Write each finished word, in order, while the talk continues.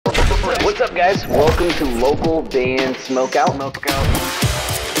What's up, guys? Welcome to local band Smokeout.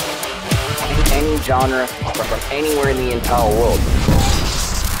 Any genre from anywhere in the entire world.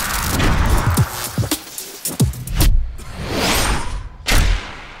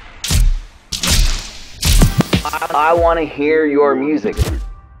 I want to hear your music.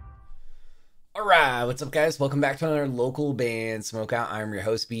 Alright, what's up, guys? Welcome back to another local band Smokeout. I'm your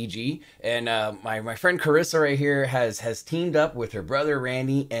host BG, and my friend Carissa right here has teamed up with her brother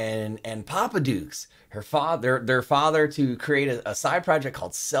Randy and Papa Dukes, their father, to create a side project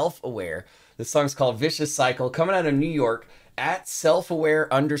called Self-Aware. This song's called Vicious Cycle, coming out of New York at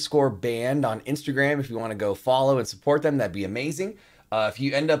selfaware_band on Instagram. If you want to go follow and support them, that'd be amazing. If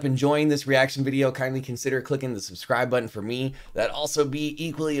you end up enjoying this reaction video, kindly consider clicking the subscribe button for me. That'd also be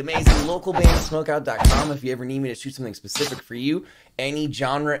equally amazing. Localbandsmokeout.com if you ever need me to shoot something specific for you. Any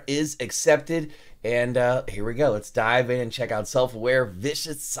genre is accepted. And here we go. Let's dive in and check out Self-Aware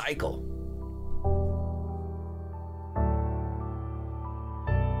Vicious Cycle.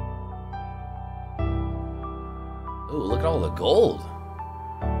 Ooh, look at all the gold.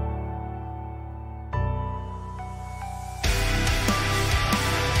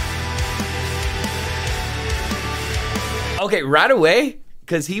 Okay, right away,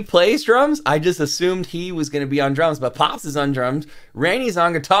 because he plays drums, I just assumed he was going to be on drums, but Pops is on drums, Randy's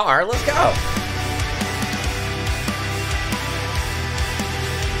on guitar. Let's go.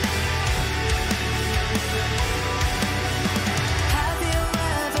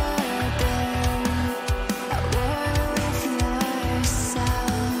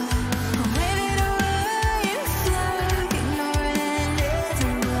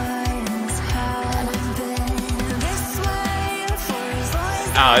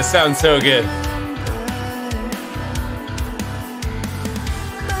 Oh, it sounds so good.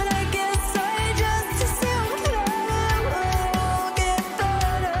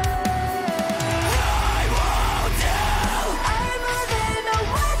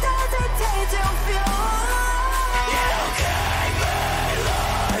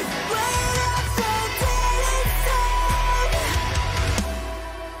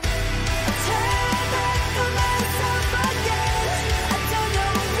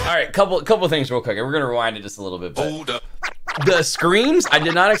 All right, couple things real quick. We're gonna rewind it just a little bit. Hold up. The screams, I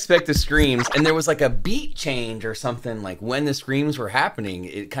did not expect the screams, and there was like a beat change or something. Like when the screams were happening,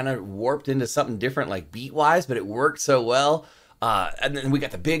 it kind of warped into something different, like beat wise, but it worked so well. And then we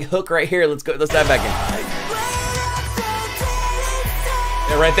got the big hook right here. Let's dive back in.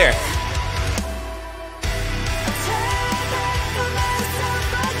 Yeah, right there.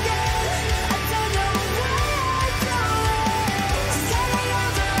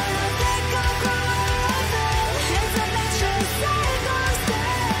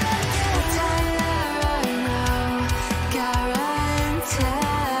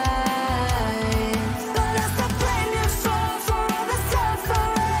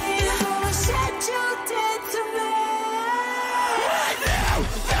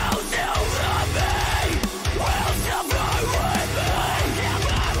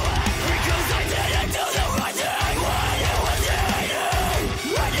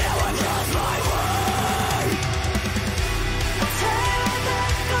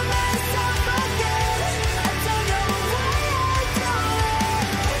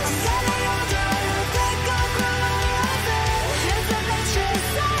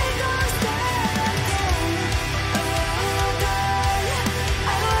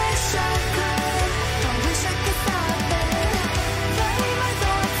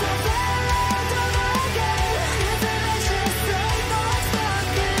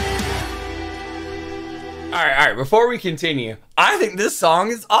 All right, before we continue, I think this song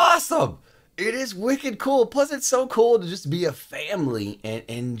is awesome. It is wicked cool. Plus, it's so cool to just be a family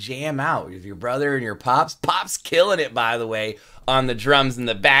and jam out with your brother and your Pops. Pops killing it, by the way, on the drums in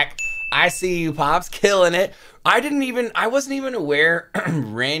the back. I see you, Pops, killing it. I wasn't even aware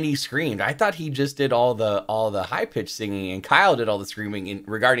Randy screamed. I thought he just did all the high-pitched singing, and Kyle did all the screaming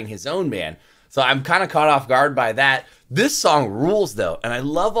regarding his own band. So I'm kind of caught off guard by that. This song rules, though, and I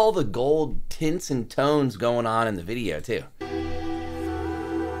love all the gold tints and tones going on in the video, too.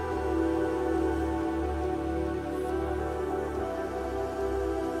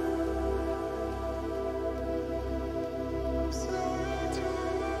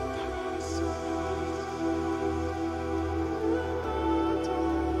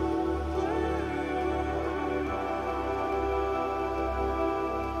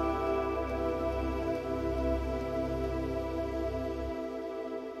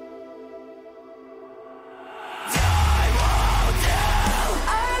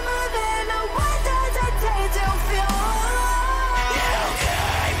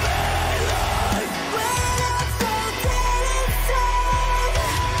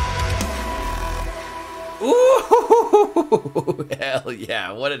 Woo! Hell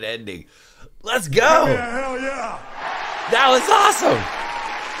yeah, what an ending. Let's go. Hell yeah. That was awesome.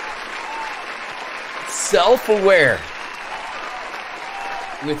 Self-Aware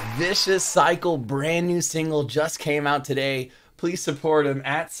with Vicious Cycle, brand new single just came out today. Please support him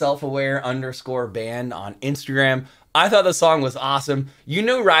at selfaware_band on Instagram. I thought the song was awesome. You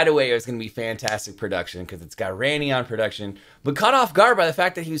knew right away it was going to be fantastic production because it's got Randy on production, but caught off guard by the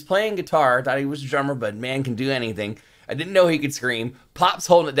fact that he was playing guitar. Thought he was a drummer, but man can do anything. I didn't know he could scream. Pop's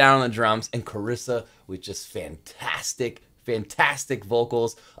holding it down on the drums, and Carissa with just fantastic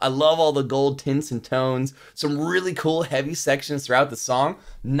vocals. I love all the gold tints and tones. Some really cool heavy sections throughout the song.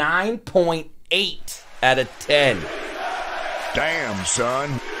 9.8 out of 10. Damn, son.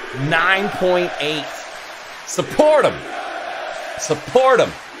 9.8. Support them. Support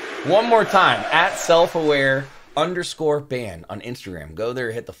them. One more time, at selfaware_band on Instagram. Go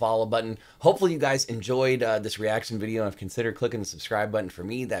there, hit the follow button. Hopefully you guys enjoyed this reaction video, and consider clicking the subscribe button for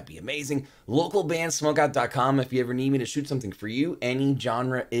me. That'd be amazing. Local band smokeout.com if you ever need me to shoot something for you. Any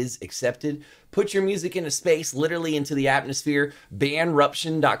genre is accepted. Put your music into space, literally into the atmosphere.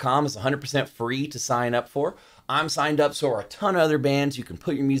 Bandruption.com is 100% free to sign up for. I'm signed up, so are a ton of other bands. You can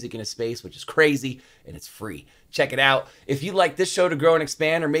put your music into space, which is crazy, and it's free. Check it out. If you'd like this show to grow and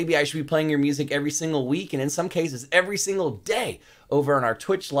expand, or maybe I should be playing your music every single week, and in some cases every single day over on our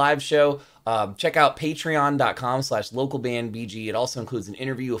Twitch live show, check out patreon.com/localbandbg. It also includes an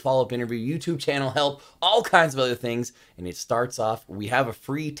interview, a follow-up interview, YouTube channel help, all kinds of other things. And it starts off, we have a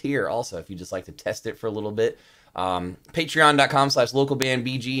free tier also if you just like to test it for a little bit.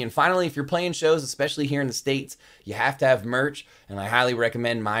 Patreon.com/localbandbg. And finally, if you're playing shows, especially here in the States, you have to have merch, and I highly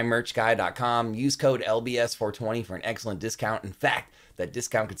recommend mymerchguy.com. Use code LBS420 for an excellent discount. In fact, that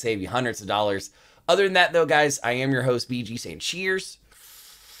discount could save you hundreds of dollars. Other than that though, guys, I am your host BG saying cheers,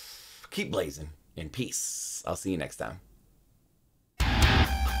 keep blazing, and peace. I'll see you next time.